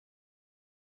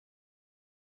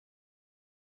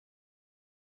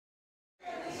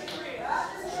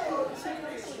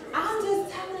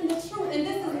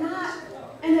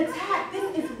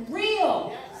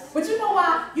But you know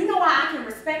why? You know why I can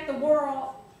respect the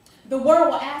world? The world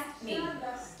will ask me,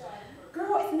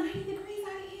 girl, it's 90 degrees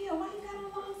out here. Why you got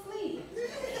on long sleeves?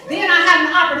 Then I have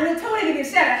an opportunity to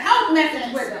share a health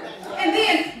message with them. And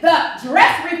then the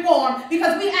dress reform,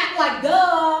 because we act like,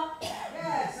 duh.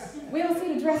 We don't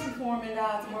see the dress reform in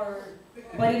God's word,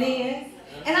 but it is.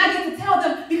 And I get to tell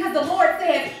them, because the Lord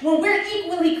says, when we're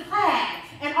equally clad,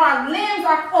 and our limbs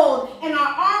are clothed, and our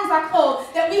arms are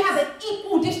clothed, that we have an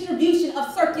equal distribution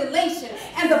of circulation,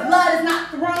 and the blood is not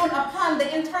thrown upon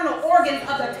the internal organs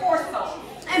of the torso.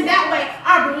 And that way,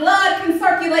 our blood can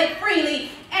circulate freely,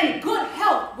 and good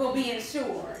health will be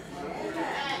ensured.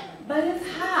 But it's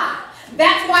hot.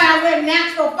 That's why I wear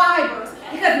natural fibers,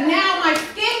 because now my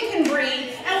skin can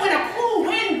breathe, and when a cool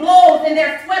wind blows and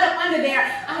there's sweat up under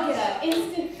there, I get an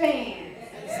instant fan.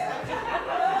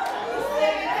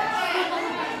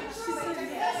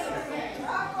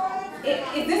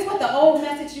 Is this what the old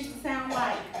message used to sound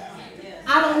like?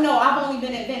 I don't know. I've only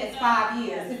been at Venice 5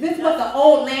 years. Is this what the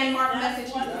old landmark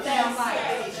message used to sound like?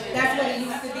 That's what it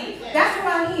used to be. That's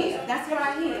what I hear. That's what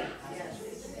I hear.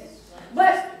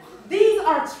 But these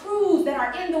are truths that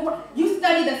are in the Word. You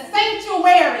study the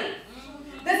sanctuary.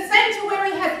 The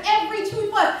sanctuary has every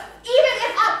truth. But even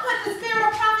if I put the spirit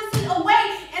of prophecy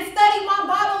away and studied my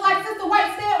Bible like Sister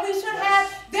White said we should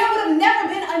have, there would have never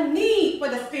been a need for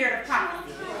the spirit of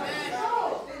prophecy.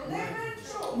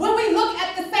 When we look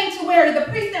at the sanctuary, the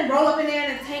priest didn't roll up in there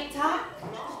in a tank top.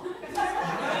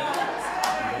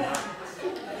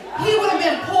 He would have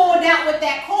been pulled out with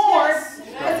that cord,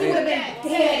 because he would have been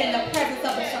dead in the presence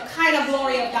of the Shekinah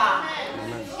glory of God.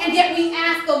 And yet we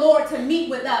ask the Lord to meet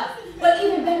with us. But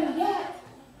even better yet,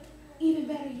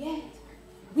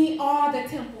 we are the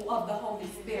temple of the Holy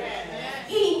Spirit.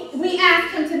 We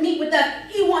ask him to meet with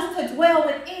us. He wants to dwell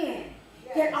within.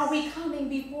 Yet are we coming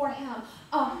before him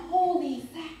a holy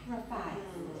sacrifice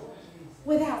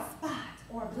without spot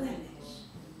or blemish?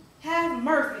 Have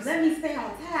mercy. Let me stay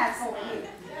on task over here.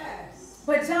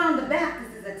 But John the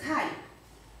Baptist is a type.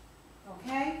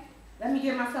 Okay? Let me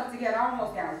get myself together. I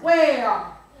almost got way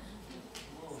off.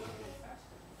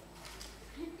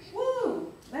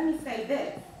 Woo! Let me say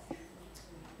this.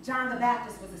 John the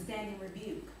Baptist was a standing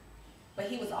rebuke, but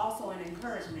he was also an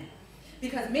encouragement.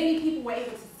 Because many people were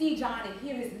able to see John and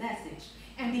hear his message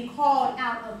and be called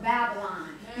out of Babylon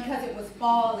because it was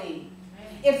falling.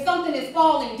 If something is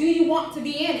falling, do you want to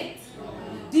be in it?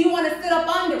 Do you want to sit up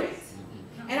under it?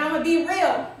 And I'm going to be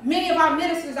real. Many of our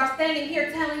ministers are standing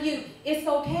here telling you, it's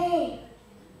okay.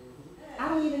 I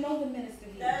don't even know the minister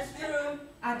here. That's true.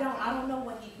 I don't know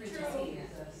what he preaches here.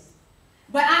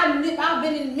 But I've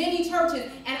been in many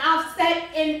churches, and I've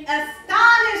sat in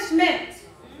astonishment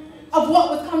of what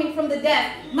was coming from the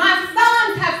desk. My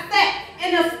sons have sat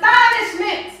in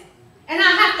astonishment, and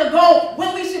I have to go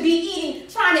when we should be eating,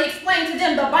 trying to explain to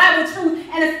them the Bible truth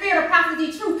and the spirit of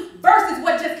prophecy truth versus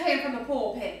what just came from the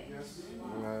pulpit. Yes.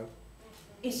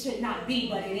 It should not be,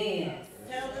 but it is.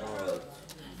 Tell the truth.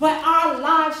 But our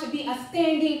lives should be a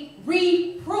standing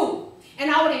reproof. And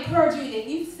I would encourage you that if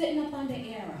you're sitting up under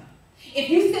error, if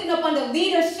you're sitting up under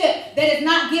leadership that is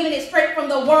not giving it straight from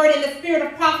the word and the spirit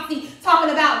of prophecy, talking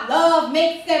about love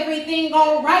makes everything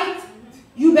all right,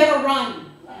 you better run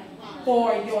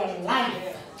for your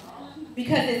life.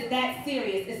 Because it's that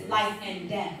serious. It's life and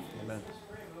death. Amen.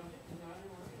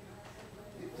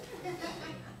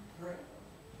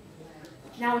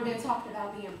 Now we've been talking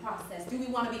about being processed. Do we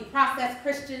want to be processed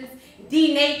Christians,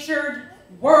 denatured,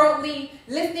 worldly,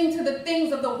 listening to the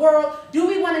things of the world? Do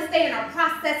we want to stay in a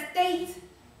processed state?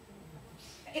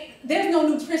 There's no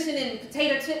nutrition in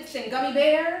potato chips and gummy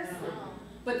bears,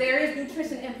 but there is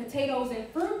nutrition in potatoes and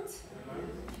fruit.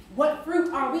 What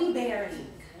fruit are we bearing?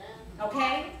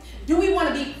 Okay? Do we want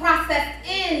to be processed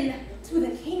into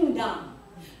the kingdom?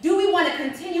 Do we want to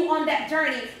continue on that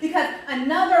journey? Because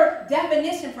another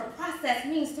definition for process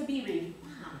means to be refined.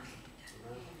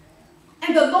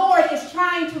 And the Lord is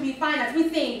trying to refine us. We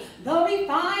sing, the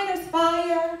refiner's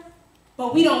fire,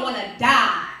 but we don't want to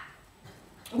die.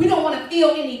 We don't want to feel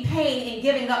any pain in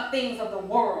giving up things of the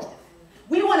world.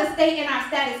 We want to stay in our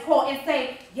status quo and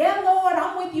say, yeah, Lord,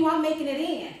 I'm with you. I'm making it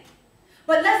in.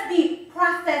 But let's be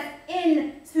processed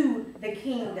into the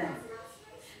kingdom.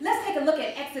 Let's take a look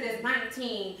at Exodus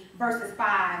 19, verses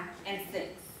 5 and 6.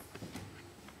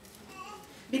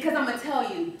 Because I'm going to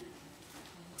tell you,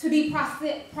 to be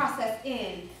processed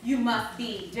in, you must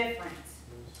be different.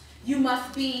 You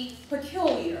must be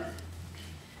peculiar.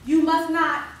 You must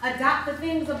not adopt the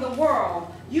things of the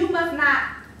world. You must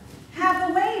not have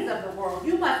the ways of the world.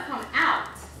 You must come out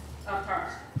of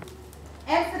her.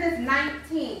 Exodus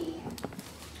 19,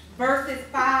 verses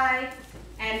 5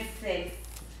 and 6.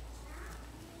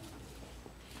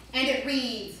 And it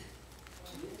reads,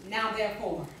 now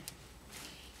therefore,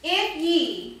 if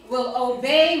ye will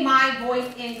obey my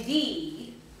voice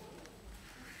indeed,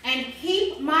 and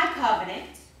keep my covenant,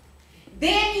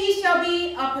 then ye shall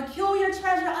be a peculiar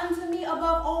treasure unto me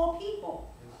above all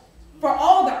people. For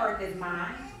all the earth is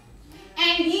mine,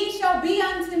 and ye shall be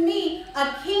unto me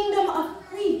a kingdom of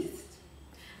priests,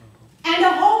 and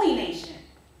a holy nation.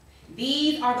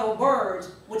 These are the words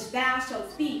which thou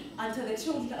shalt speak unto the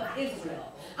children of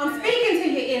Israel. I'm speaking to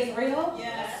you, Israel.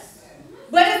 Yes.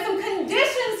 But there's some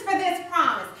conditions for this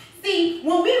promise. See,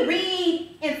 when we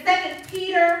read in 2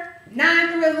 Peter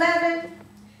 9 through 11,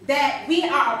 that we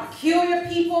are a peculiar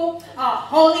people, a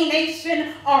holy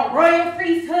nation, a royal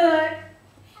priesthood,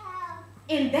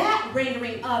 in that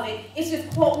rendering of it, it's just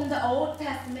quoting the Old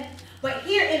Testament. But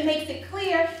here it makes it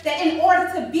clear that in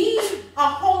order to be a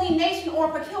holy nation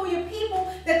or a peculiar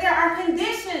people, that there are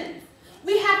conditions.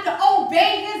 We have to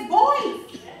obey his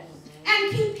voice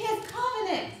and keep his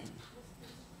covenant.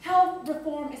 Health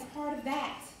reform is part of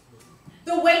that.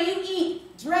 The way you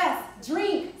eat, dress,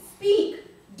 drink, speak,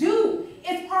 do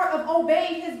is part of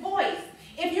obeying his voice.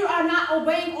 If you are not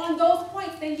obeying on those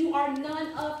points, then you are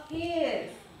none of his.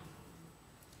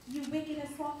 You wicked and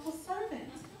slothful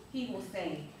servant, he will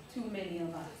say to many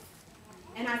of us.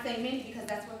 And I say many because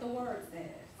that's what the word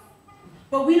says.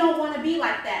 But we don't want to be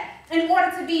like that. In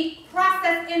order to be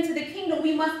processed into the kingdom,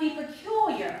 we must be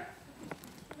peculiar.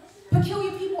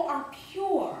 Peculiar people are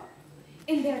pure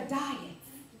in their diets,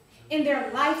 in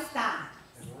their lifestyle.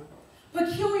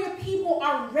 Peculiar people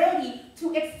are ready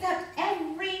to accept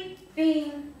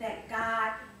everything that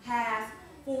God has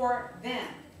for them.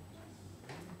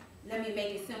 Let me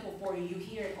make it simple for you. You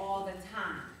hear it all the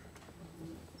time.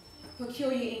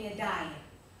 Peculiar in your diet.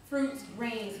 Fruits,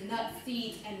 grains, nuts,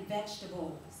 seeds, and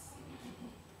vegetables.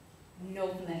 No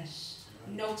flesh.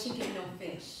 No chicken, no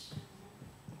fish.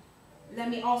 Let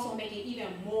me also make it even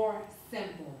more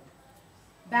simple.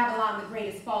 Babylon the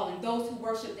Great is fallen. Those who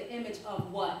worship the image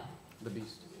of what? The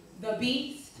beast. The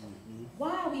beast?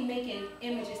 Why are we making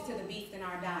images to the beast in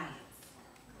our diets?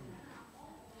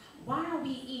 Why are we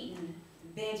eating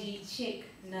veggie chick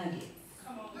nuggets?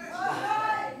 Come on.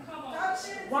 Come on.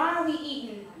 Why are we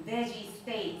eating veggie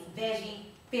steaks, veggie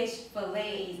fish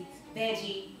fillets,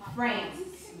 veggie franks,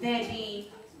 veggie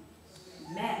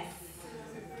mess?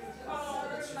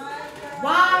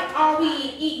 Why are we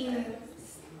eating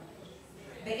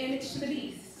the image to the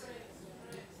beast?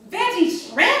 Veggie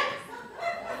shrimp?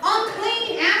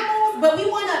 Unclean animals, but we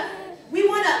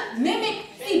wanna mimic.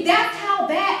 See, that's how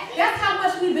bad, that's how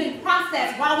much we've been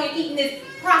processed while we're eating this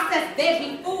processed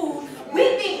veggie food.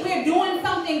 We think we're doing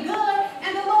something good,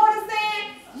 and the Lord is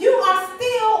saying, you are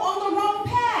still on the wrong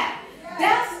path.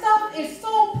 That stuff is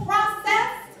so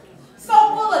processed, so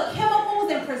full of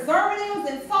chemicals and preservatives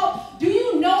and salt. Do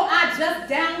you know I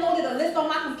just downloaded a list on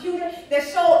my computer that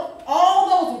showed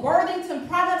all those Worthington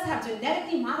products have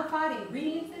genetically modified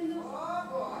ingredients in them?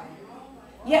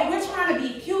 Yet we're trying to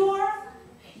be pure.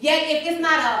 Yet if it's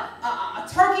not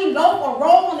a turkey, loaf, or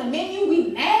roll on the menu,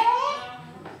 we mad.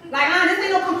 Like, this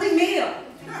ain't no complete meal.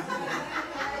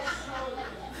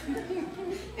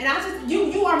 And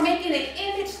you are making an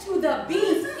image to the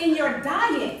beast in your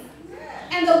diet.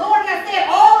 And the Lord has said,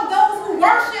 all of those who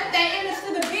worship that image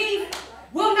to the beast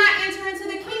will not enter into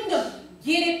the kingdom.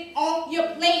 Get it off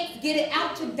your plate. Get it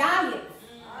out your diet.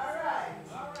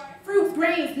 Fruits,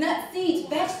 grains, nuts, seeds,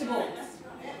 vegetables.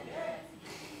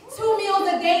 2 meals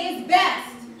a day is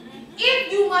best.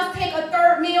 If you must take a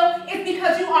third meal, it's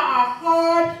because you are a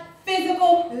hard,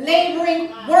 physical, laboring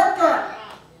worker.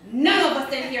 None of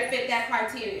us in here fit that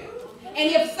criteria.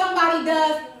 And if somebody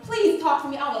does, please talk to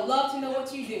me. I would love to know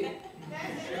what you do.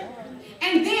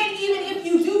 And then even if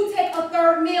you do take a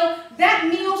third meal, that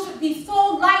meal should be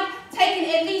so light, taken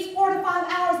at least 4 to 5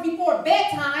 hours before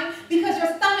bedtime, because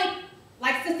your stomach,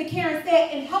 like Sister Karen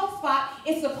said in Health Spot,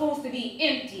 is supposed to be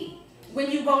empty when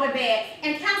you go to bed.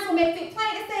 And counsel makes it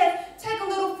plain. It says, take a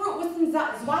little fruit with some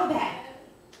zwieback,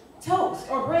 toast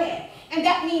or bread. And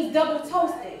that means double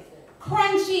toasted,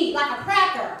 crunchy, like a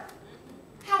cracker.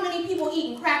 How many people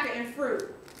eating cracker and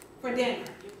fruit for dinner?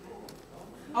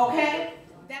 Okay?